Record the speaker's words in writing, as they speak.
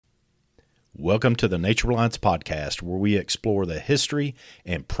Welcome to the Nature Reliance Podcast, where we explore the history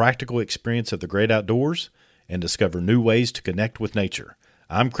and practical experience of the great outdoors and discover new ways to connect with nature.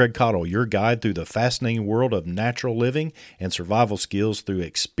 I'm Craig Cottle, your guide through the fascinating world of natural living and survival skills through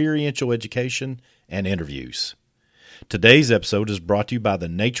experiential education and interviews. Today's episode is brought to you by the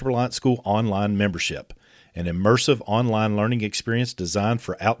Nature Reliance School Online Membership, an immersive online learning experience designed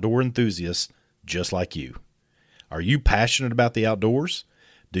for outdoor enthusiasts just like you. Are you passionate about the outdoors?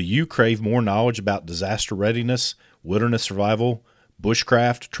 Do you crave more knowledge about disaster readiness, wilderness survival,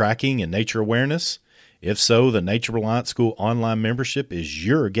 bushcraft, tracking, and nature awareness? If so, the Nature Reliance School Online Membership is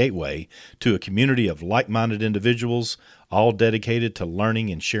your gateway to a community of like-minded individuals, all dedicated to learning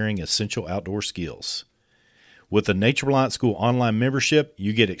and sharing essential outdoor skills. With the Nature Reliance School Online Membership,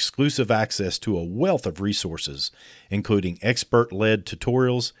 you get exclusive access to a wealth of resources, including expert-led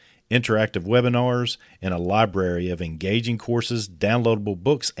tutorials, interactive webinars, and a library of engaging courses, downloadable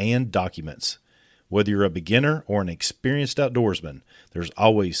books, and documents. Whether you're a beginner or an experienced outdoorsman, there's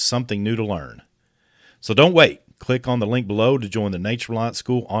always something new to learn. So don't wait. Click on the link below to join the Nature Reliance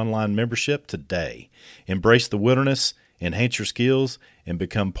School Online Membership today. Embrace the wilderness, enhance your skills, and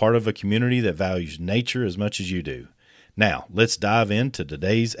become part of a community that values nature as much as you do. Now, let's dive into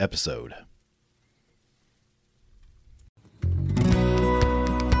today's episode.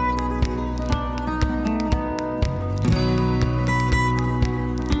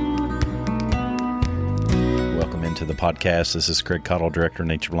 Welcome into the podcast. This is Craig Cottle, Director of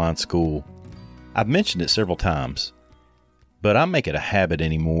Nature Reliance School. I've mentioned it several times, but I make it a habit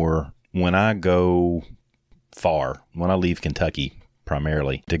anymore when I go far, when I leave Kentucky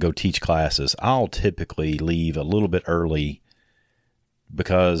primarily to go teach classes. I'll typically leave a little bit early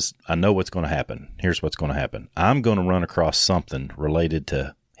because I know what's going to happen. Here's what's going to happen. I'm going to run across something related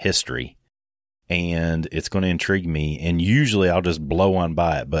to history, and it's going to intrigue me, and usually I'll just blow on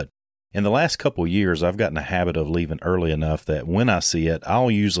by it. But in the last couple of years, I've gotten a habit of leaving early enough that when I see it, I'll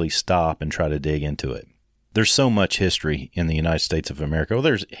usually stop and try to dig into it. There's so much history in the United States of America. Well,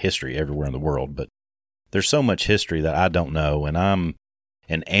 there's history everywhere in the world, but there's so much history that I don't know, and I'm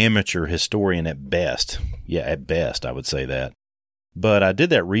an amateur historian at best. Yeah, at best, I would say that. But I did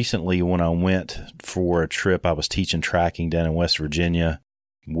that recently when I went for a trip. I was teaching tracking down in West Virginia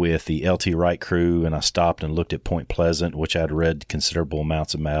with the LT Wright crew, and I stopped and looked at Point Pleasant, which I'd read considerable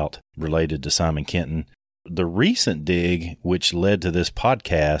amounts about related to Simon Kenton. The recent dig, which led to this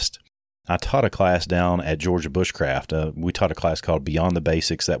podcast, I taught a class down at Georgia Bushcraft. We taught a class called Beyond the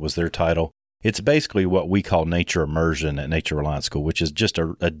Basics. That was their title. It's basically what we call nature immersion at Nature Reliance School, which is just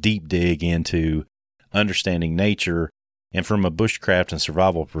a deep dig into understanding nature and from a bushcraft and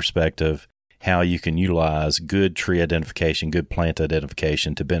survival perspective, how you can utilize good tree identification, good plant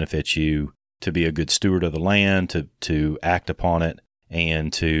identification to benefit you, to be a good steward of the land, to act upon it,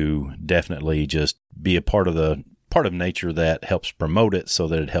 and to definitely just be a part of nature that helps promote it so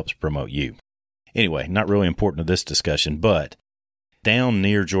that it helps promote you. Anyway, not really important to this discussion, but down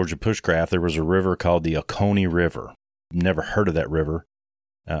near Georgia Bushcraft, there was a river called the Oconee River. Never heard of that river.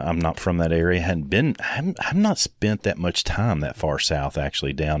 I'm not from that area. I've not spent that much time that far south,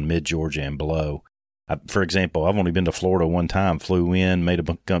 actually, down mid-Georgia and below. For example, I've only been to Florida one time, flew in, made a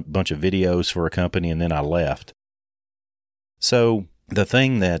bunch of videos for a company, and then I left. So the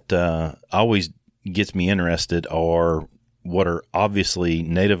thing that always gets me interested are what are obviously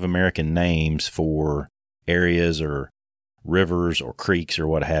Native American names for areas or rivers or creeks or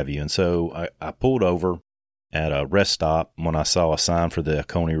what have you. And so I pulled over at a rest stop when I saw a sign for the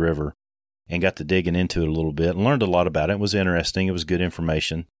Oconee River and got to digging into it a little bit and learned a lot about it. It was interesting. It was good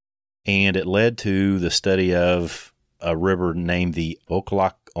information. And it led to the study of a river named the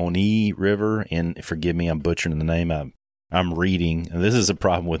Ochlockonee River. And forgive me, I'm butchering the name. I'm reading. And this is a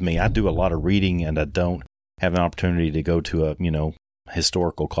problem with me. I do a lot of reading and I don't have an opportunity to go to a,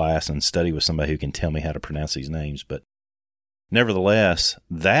 historical class and study with somebody who can tell me how to pronounce these names. But nevertheless,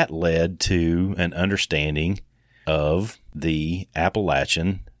 that led to an understanding of the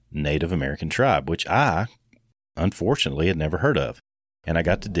Appalachian Native American tribe, which I, unfortunately, had never heard of. And I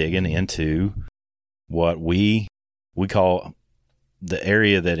got to digging into what we call the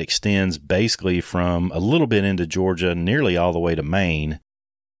area that extends basically from a little bit into Georgia, nearly all the way to Maine,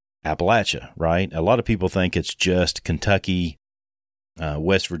 Appalachia, right? A lot of people think it's just Kentucky,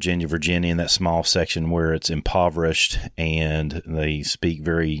 West Virginia, and that small section where it's impoverished and they speak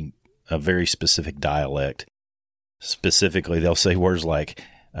a very specific dialect. Specifically, they'll say words like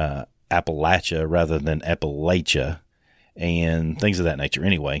Appalachia rather than Appalachia and things of that nature.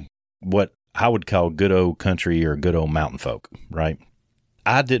 Anyway, what I would call good old country or good old mountain folk, right?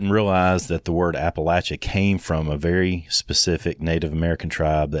 I didn't realize that the word Appalachia came from a very specific Native American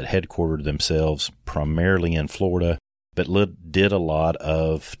tribe that headquartered themselves primarily in Florida, but did a lot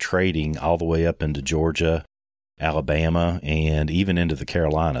of trading all the way up into Georgia, Alabama, and even into the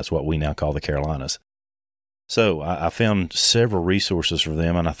Carolinas, what we now call the Carolinas. So I found several resources for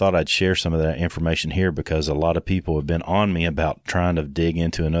them, and I thought I'd share some of that information here because a lot of people have been on me about trying to dig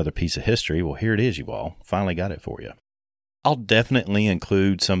into another piece of history. Well, here it is, you all. Finally got it for you. I'll definitely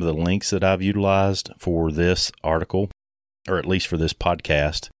include some of the links that I've utilized for this article, or at least for this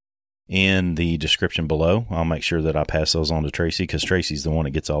podcast, in the description below. I'll make sure that I pass those on to Tracy because Tracy's the one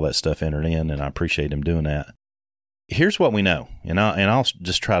that gets all that stuff entered in, and I appreciate him doing that. Here's what we know, and I'll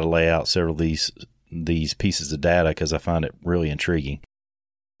just try to lay out several of these pieces of data because I find it really intriguing.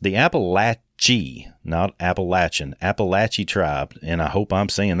 The Appalachee, not Appalachian, Appalachee tribe, and I hope I'm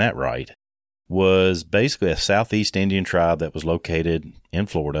saying that right, was basically a Southeast Indian tribe that was located in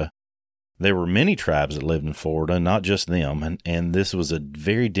Florida. There were many tribes that lived in Florida, not just them, and this was a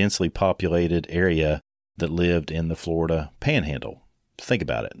very densely populated area that lived in the Florida Panhandle. Think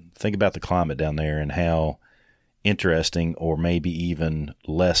about it. Think about the climate down there and how interesting or maybe even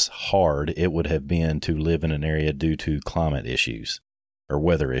less hard it would have been to live in an area due to climate issues or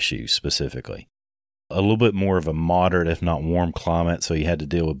weather issues specifically. A little bit more of a moderate, if not warm climate, so you had to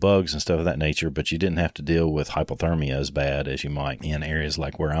deal with bugs and stuff of that nature, but you didn't have to deal with hypothermia as bad as you might in areas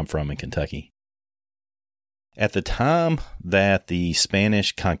like where I'm from in Kentucky. At the time that the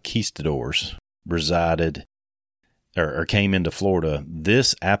Spanish conquistadors resided or came into Florida,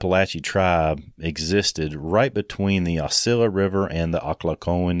 this Appalachee tribe existed right between the Ocilla River and the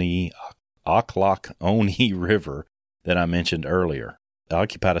Ochlockonee River that I mentioned earlier.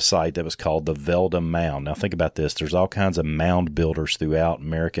 Occupied a site that was called the Velda Mound. Now think about this. There's all kinds of mound builders throughout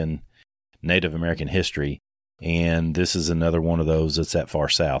Native American history, and this is another one of those that's that far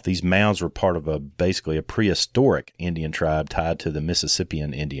south. These mounds were part of basically a prehistoric Indian tribe tied to the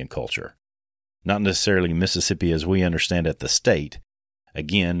Mississippian Indian culture. Not necessarily Mississippi as we understand it, the state.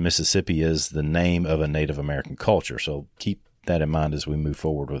 Again, Mississippi is the name of a Native American culture, so keep that in mind as we move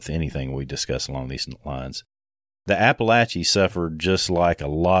forward with anything we discuss along these lines. The Appalachians suffered just like a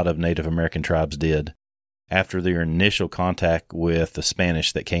lot of Native American tribes did. After their initial contact with the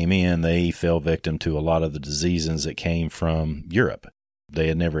Spanish that came in, they fell victim to a lot of the diseases that came from Europe. They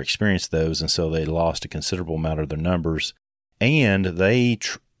had never experienced those, and so they lost a considerable amount of their numbers. And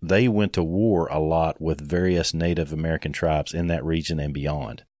they went to war a lot with various Native American tribes in that region and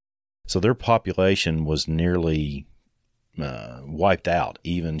beyond. So their population was nearly wiped out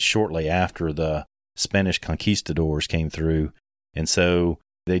even shortly after the Spanish conquistadors came through. And so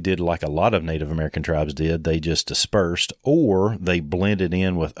they did like a lot of Native American tribes did. They just dispersed, or they blended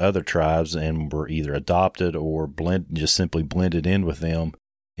in with other tribes and were either adopted or just simply blended in with them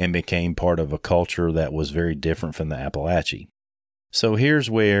and became part of a culture that was very different from the Appalachee. So here's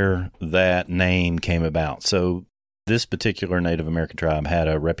where that name came about. So this particular Native American tribe had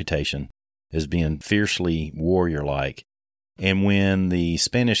a reputation as being fiercely warrior-like. And when the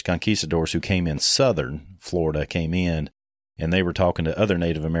Spanish conquistadors who came in southern Florida came in and they were talking to other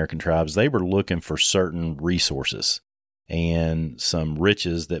Native American tribes, they were looking for certain resources and some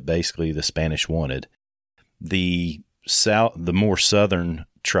riches that basically the Spanish wanted. The more southern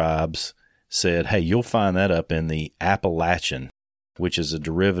tribes said, hey, you'll find that up in the Appalachian, which is a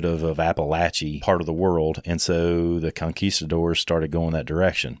derivative of Appalachia part of the world. And so the conquistadors started going that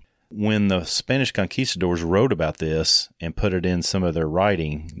direction. When the Spanish conquistadors wrote about this and put it in some of their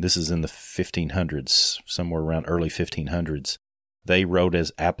writing, this is in the 1500s, somewhere around early 1500s, they wrote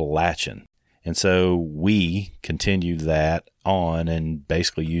as Appalachian. And so we continued that on and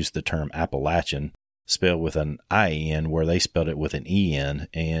basically used the term Appalachian, spelled with an I-N, where they spelled it with an E-N,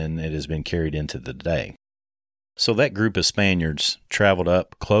 and it has been carried into the day. So that group of Spaniards traveled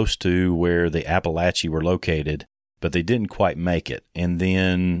up close to where the Appalachee were located, but they didn't quite make it. And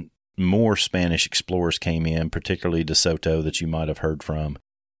then more Spanish explorers came in, particularly De Soto, that you might have heard from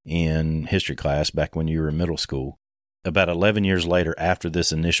in history class back when you were in middle school. About 11 years later, after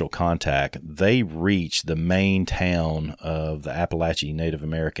this initial contact, they reached the main town of the Appalachee Native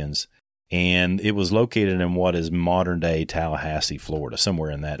Americans, and it was located in what is modern-day Tallahassee, Florida, somewhere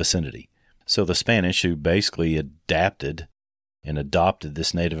in that vicinity. So the Spanish, who basically adapted and adopted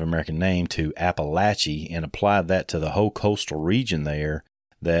this Native American name to Appalachia and applied that to the whole coastal region there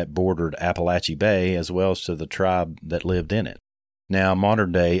that bordered Appalachia Bay, as well as to the tribe that lived in it. Now,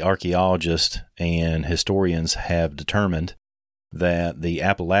 modern-day archaeologists and historians have determined that the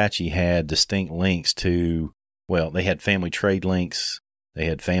Appalachee had distinct links to, well, they had family trade links, they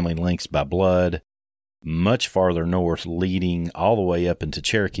had family links by blood, much farther north, leading all the way up into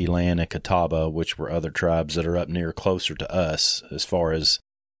Cherokee land and Catawba, which were other tribes that are up near closer to us as far as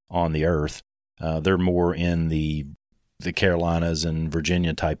on the earth. They're more in the Carolinas and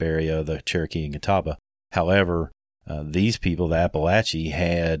Virginia type area, the Cherokee and Catawba. However, these people, the Appalachee,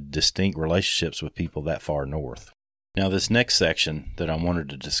 had distinct relationships with people that far north. Now, this next section that I wanted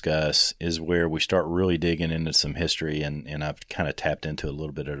to discuss is where we start really digging into some history, and I've kind of tapped into a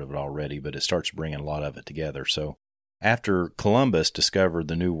little bit of it already, but it starts bringing a lot of it together. So after Columbus discovered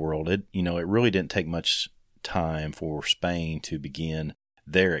the New World, it really didn't take much time for Spain to begin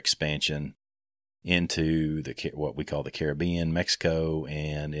their expansion into what we call the Caribbean, Mexico,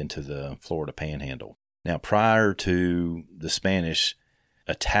 and into the Florida Panhandle. Now, prior to the Spanish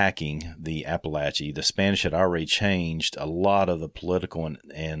attacking the Appalachee, the Spanish had already changed a lot of the political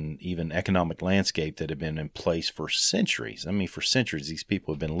and even economic landscape that had been in place for centuries. I mean, for centuries, these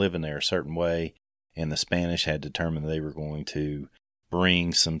people had been living there a certain way, and the Spanish had determined they were going to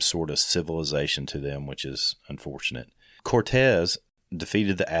bring some sort of civilization to them, which is unfortunate. Cortez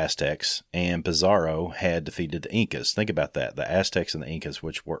defeated the Aztecs, and Pizarro had defeated the Incas. Think about that. The Aztecs and the Incas,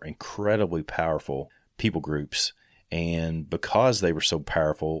 which were incredibly powerful people groups, and because they were so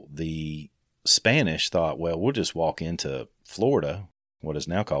powerful, the Spanish thought, well, we'll just walk into Florida, what is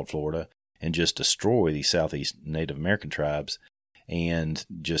now called Florida, and just destroy these Southeast Native American tribes and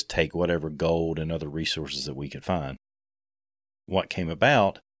just take whatever gold and other resources that we could find. What came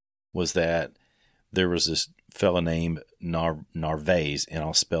about was that there was this fellow named Narvaez, and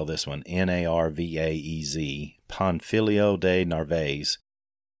I'll spell this one, Narvaez, Panfilio de Narvaez,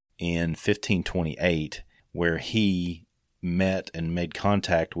 in 1528, where he met and made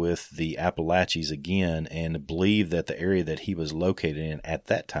contact with the Appalachians again and believed that the area that he was located in at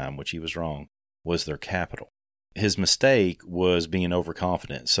that time, which he was wrong, was their capital. His mistake was being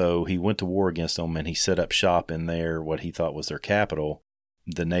overconfident, so he went to war against them and he set up shop in there, what he thought was their capital.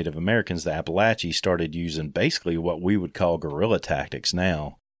 The Native Americans, the Appalachians, started using basically what we would call guerrilla tactics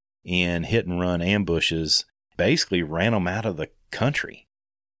now, in hit-and-run ambushes, basically ran them out of the country.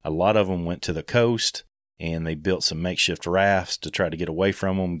 A lot of them went to the coast, and they built some makeshift rafts to try to get away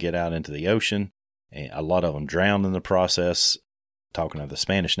from them, get out into the ocean. And a lot of them drowned in the process. Talking of the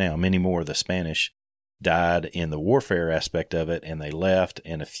Spanish now, many more of the Spanish died in the warfare aspect of it, and they left,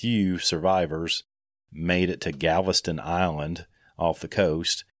 and a few survivors made it to Galveston Island off the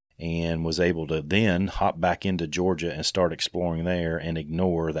coast and was able to then hop back into Georgia and start exploring there and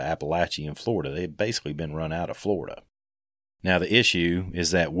ignore the Appalachee in Florida. They had basically been run out of Florida. Now, the issue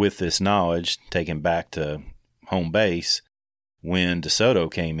is that with this knowledge taken back to home base, when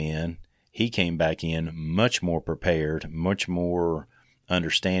DeSoto came in, he came back in much more prepared, much more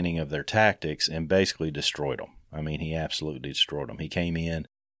understanding of their tactics, and basically destroyed them. I mean, he absolutely destroyed them. He came in,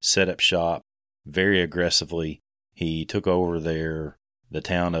 set up shop very aggressively. He took over the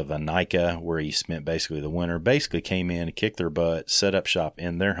town of Anica, where he spent basically the winter, basically came in, kicked their butt, set up shop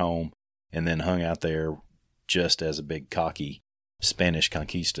in their home, and then hung out there just as a big cocky Spanish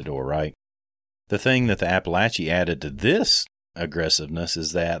conquistador, right? The thing that the Appalachee added to this aggressiveness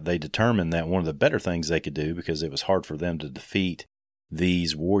is that they determined that one of the better things they could do, because it was hard for them to defeat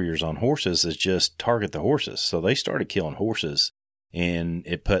these warriors on horses, is just target the horses. So they started killing horses, and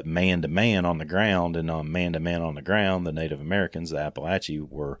it put man to man on the ground, and on man to man on the ground, the Native Americans, the Appalachee,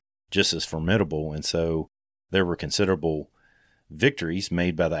 were just as formidable. And so there were considerable victories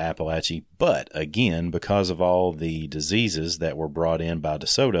made by the Appalachee, but again, because of all the diseases that were brought in by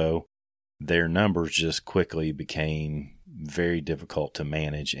DeSoto, their numbers just quickly became very difficult to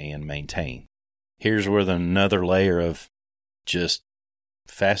manage and maintain. Here's where another layer of just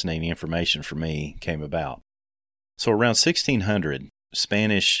fascinating information for me came about. So around 1600,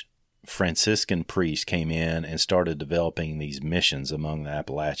 Spanish Franciscan priests came in and started developing these missions among the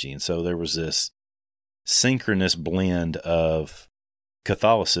Appalachee. And so there was this synchronous blend of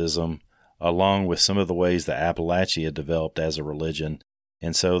Catholicism along with some of the ways the Appalachee had developed as a religion.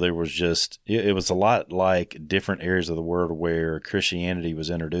 And so there was just, it was a lot like different areas of the world where Christianity was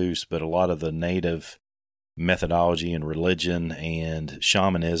introduced, but a lot of the native methodology and religion and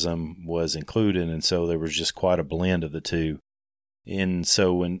shamanism was included. And so there was just quite a blend of the two. And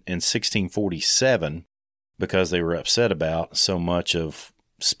so in 1647, because they were upset about so much of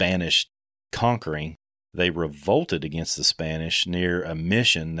Spanish conquering, they revolted against the Spanish near a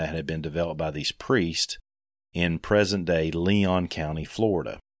mission that had been developed by these priests in present-day Leon County,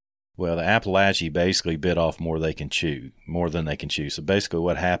 Florida. Well, the Appalachee basically bit off more than they can chew. So basically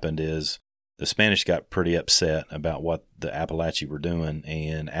what happened is the Spanish got pretty upset about what the Appalachee were doing,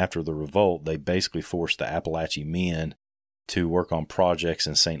 and after the revolt, they basically forced the Appalachee men to work on projects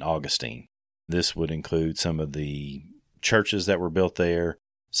in St. Augustine. This would include some of the churches that were built there,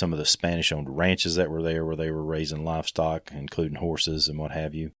 some of the Spanish-owned ranches that were there where they were raising livestock, including horses and what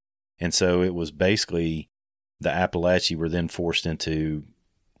have you. And so it was basically the Appalachians were then forced into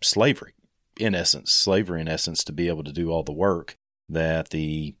slavery, in essence, to be able to do all the work that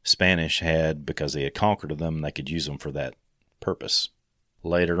the Spanish had because they had conquered them. They could use them for that purpose.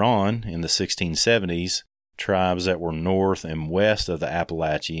 Later on, in the 1670s, tribes that were north and west of the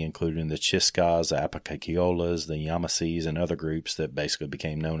Appalachia, including the Chickasaws, the Apicaciolas, the Yamasees, and other groups that basically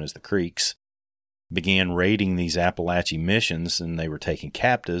became known as the Creeks, began raiding these Appalachian missions, and they were taking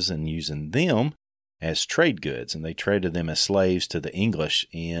captives and using them as trade goods, and they traded them as slaves to the English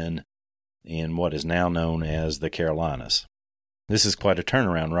in what is now known as the Carolinas. This is quite a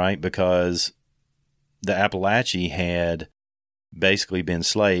turnaround, right? Because the Appalachians had basically been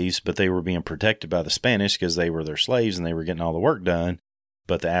slaves, but they were being protected by the Spanish because they were their slaves and they were getting all the work done.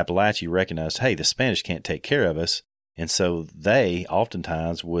 But the Appalachians recognized, hey, the Spanish can't take care of us. And so they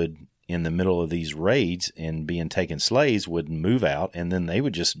oftentimes would, in the middle of these raids and being taken slaves, would move out, and then they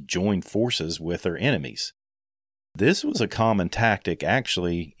would just join forces with their enemies. This was a common tactic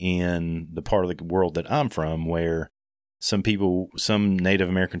actually in the part of the world that I'm from, where some Native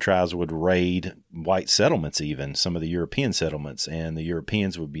American tribes would raid white settlements, even some of the European settlements, and the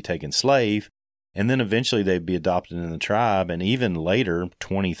Europeans would be taken slave, and then eventually they'd be adopted in the tribe. And even later,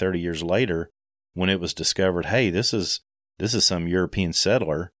 20, 30 years later, when it was discovered, hey, this is some European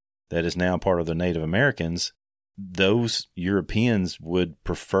settler that is now part of the Native Americans, those Europeans would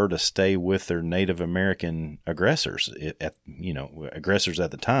prefer to stay with their Native American aggressors, aggressors at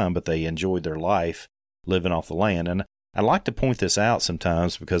the time, but they enjoyed their life living off the land. And I like to point this out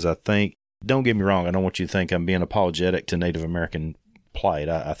sometimes because I think, don't get me wrong, I don't want you to think I'm being apologetic to Native American plight.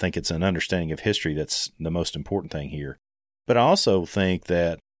 I think it's an understanding of history that's the most important thing here. But I also think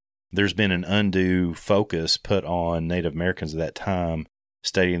that there's been an undue focus put on Native Americans at that time,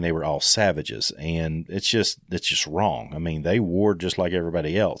 stating they were all savages, and it's just wrong. I mean, they warred just like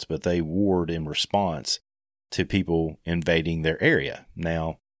everybody else, but they warred in response to people invading their area.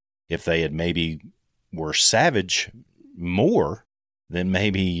 Now, if they had maybe were savage more, then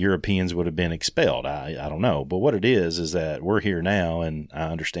maybe Europeans would have been expelled. I don't know. But what it is that we're here now, and I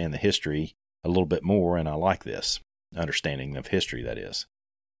understand the history a little bit more, and I like this understanding of history, that is.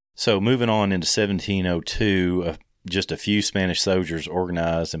 So moving on into 1702, just a few Spanish soldiers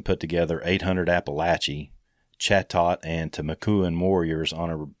organized and put together 800 Appalachian, Choctaw, and Timucuan warriors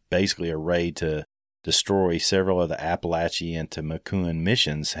on basically a raid to destroy several of the Appalachian and Timucuan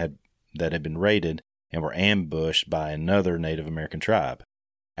missions that had been raided and were ambushed by another Native American tribe.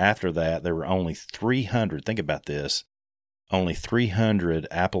 After that, there were only 300, think about this, only 300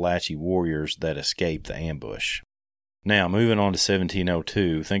 Appalachian warriors that escaped the ambush. Now, moving on to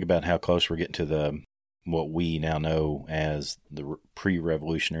 1702, think about how close we're getting to what we now know as the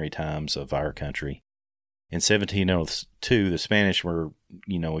pre-revolutionary times of our country. In 1702, the Spanish were,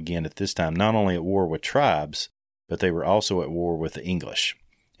 again at this time, not only at war with tribes, but they were also at war with the English.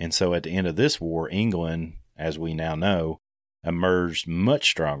 And so at the end of this war, England, as we now know, emerged much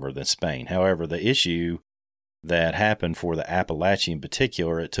stronger than Spain. However, the issue that happened for the Appalachian in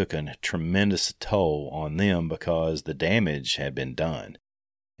particular, it took a tremendous toll on them because the damage had been done.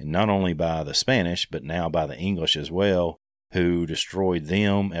 And not only by the Spanish, but now by the English as well, who destroyed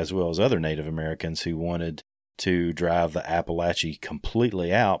them as well as other Native Americans who wanted to drive the Appalachian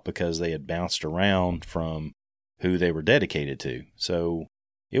completely out because they had bounced around from who they were dedicated to. So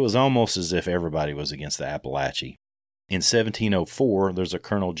it was almost as if everybody was against the Appalachian. In 1704, there's a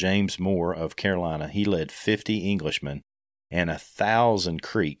Colonel James Moore of Carolina. He led 50 Englishmen and 1,000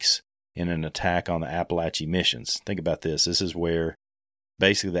 Creeks in an attack on the Appalachian missions. Think about this. This is where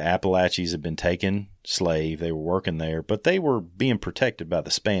basically the Appalachians had been taken slave. They were working there, but they were being protected by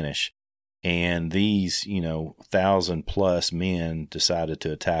the Spanish. And these, 1,000 plus men decided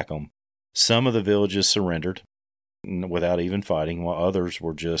to attack them. Some of the villages surrendered without even fighting, while others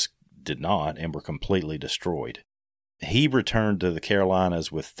did not and were completely destroyed. He returned to the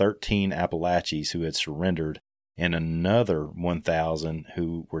Carolinas with 13 Appalachians who had surrendered and another 1,000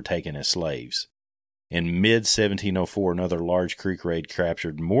 who were taken as slaves. In mid-1704, another large Creek raid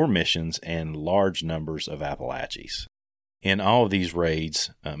captured more missions and large numbers of Appalachians. In all of these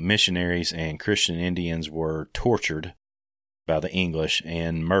raids, missionaries and Christian Indians were tortured by the English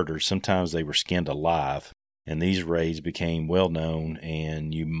and murdered. Sometimes they were skinned alive, and these raids became well known,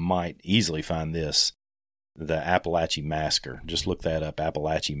 and you might easily find this, the Appalachian Massacre. Just look that up,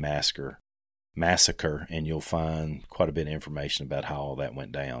 Appalachian Massacre, and you'll find quite a bit of information about how all that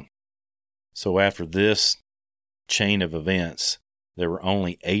went down. So after this chain of events, there were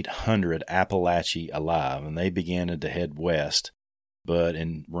only 800 Appalachee alive, and they began to head west,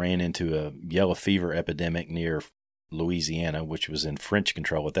 and ran into a yellow fever epidemic near Louisiana, which was in French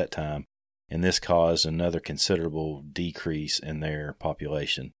control at that time, and this caused another considerable decrease in their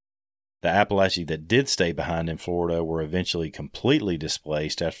population. The Appalachee that did stay behind in Florida were eventually completely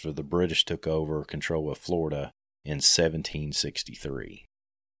displaced after the British took over control of Florida in 1763.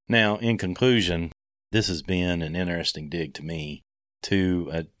 Now, in conclusion, this has been an interesting dig to me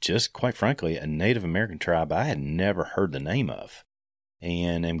to just quite frankly a Native American tribe I had never heard the name of.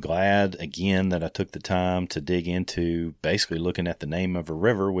 And I'm glad, again, that I took the time to dig into basically looking at the name of a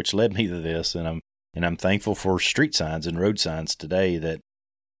river, which led me to this. And I'm thankful for street signs and road signs today that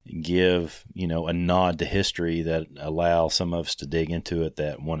give, a nod to history, that allow some of us to dig into it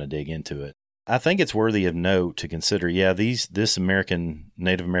that want to dig into it. I think it's worthy of note to consider, this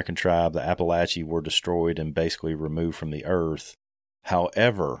Native American tribe, the Appalachee, were destroyed and basically removed from the earth.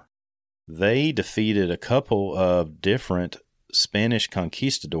 However, they defeated a couple of different Spanish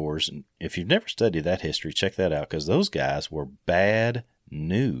conquistadors. And if you've never studied that history, check that out, because those guys were bad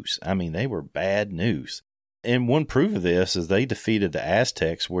news. I mean, they were bad news. And one proof of this is they defeated the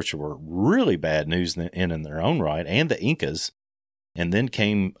Aztecs, which were really bad news in their own right, and the Incas, and then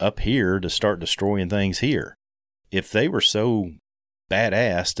came up here to start destroying things here. If they were so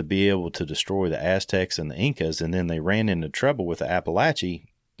badass to be able to destroy the Aztecs and the Incas, and then they ran into trouble with the Appalachee,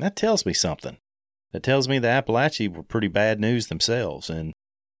 that tells me something. That tells me the Appalachee were pretty bad news themselves. And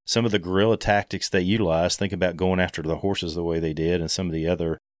some of the guerrilla tactics they utilized, think about going after the horses the way they did, and some of the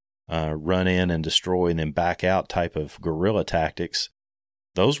other run in and destroy and then back out type of guerrilla tactics,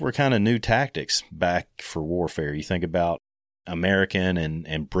 those were kind of new tactics back for warfare. You think about American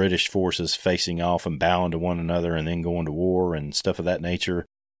and British forces facing off and bowing to one another and then going to war and stuff of that nature.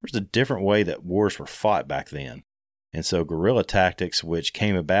 There's a different way that wars were fought back then. And so guerrilla tactics, which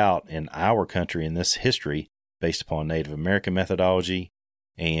came about in our country in this history based upon Native American methodology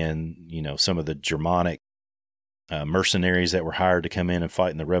and, some of the Germanic mercenaries that were hired to come in and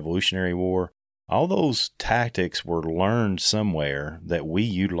fight in the Revolutionary War, all those tactics were learned somewhere that we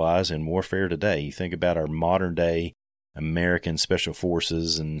utilize in warfare today. You think about our modern day American special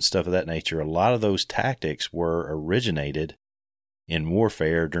forces and stuff of that nature. A lot of those tactics were originated in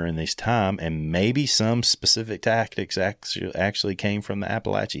warfare during this time, and maybe some specific tactics actually came from the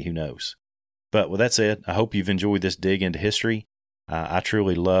Appalachee. Who knows? But with that said, I hope you've enjoyed this dig into history. I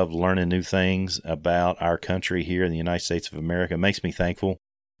truly love learning new things about our country here in the United States of America. It makes me thankful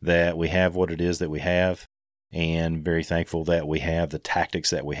that we have what it is that we have, and very thankful that we have the tactics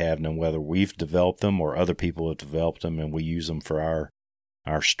that we have, and whether we've developed them or other people have developed them, and we use them for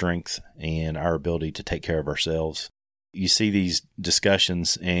our strength and our ability to take care of ourselves. You see these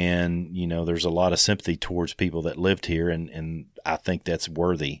discussions, and, there's a lot of sympathy towards people that lived here, and I think that's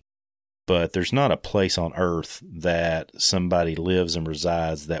worthy. But there's not a place on earth that somebody lives and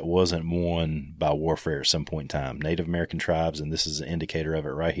resides that wasn't won by warfare at some point in time. Native American tribes, and this is an indicator of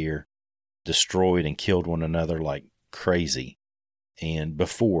it right here, destroyed and killed one another like crazy, and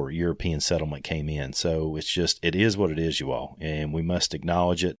before European settlement came in. So it is what it is, you all, and we must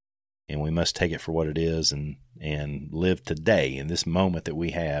acknowledge it, and we must take it for what it is, and live today in this moment that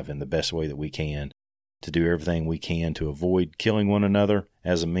we have in the best way that we can, to do everything we can to avoid killing one another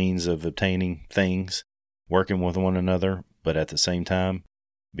as a means of obtaining things, working with one another, but at the same time,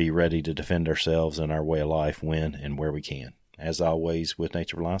 be ready to defend ourselves and our way of life when and where we can. As always, with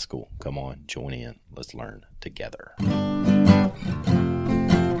Nature Reliance School, come on, join in. Let's learn together.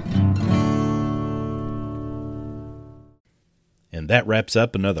 And that wraps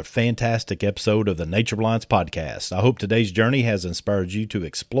up another fantastic episode of the Nature Reliance Podcast. I hope today's journey has inspired you to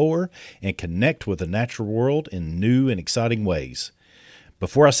explore and connect with the natural world in new and exciting ways.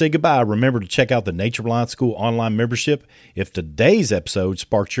 Before I say goodbye, remember to check out the Nature Reliance School online membership. If today's episode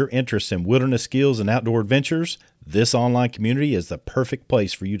sparked your interest in wilderness skills and outdoor adventures, this online community is the perfect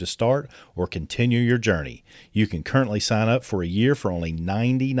place for you to start or continue your journey. You can currently sign up for a year for only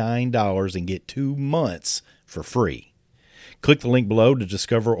 $99 and get 2 months for free. Click the link below to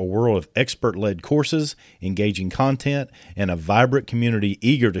discover a world of expert-led courses, engaging content, and a vibrant community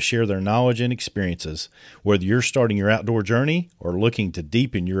eager to share their knowledge and experiences. Whether you're starting your outdoor journey or looking to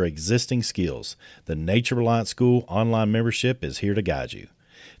deepen your existing skills, the Nature Reliance School online membership is here to guide you.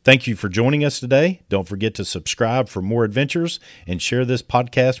 Thank you for joining us today. Don't forget to subscribe for more adventures and share this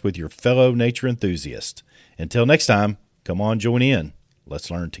podcast with your fellow nature enthusiasts. Until next time, come on, join in. Let's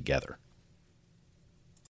learn together.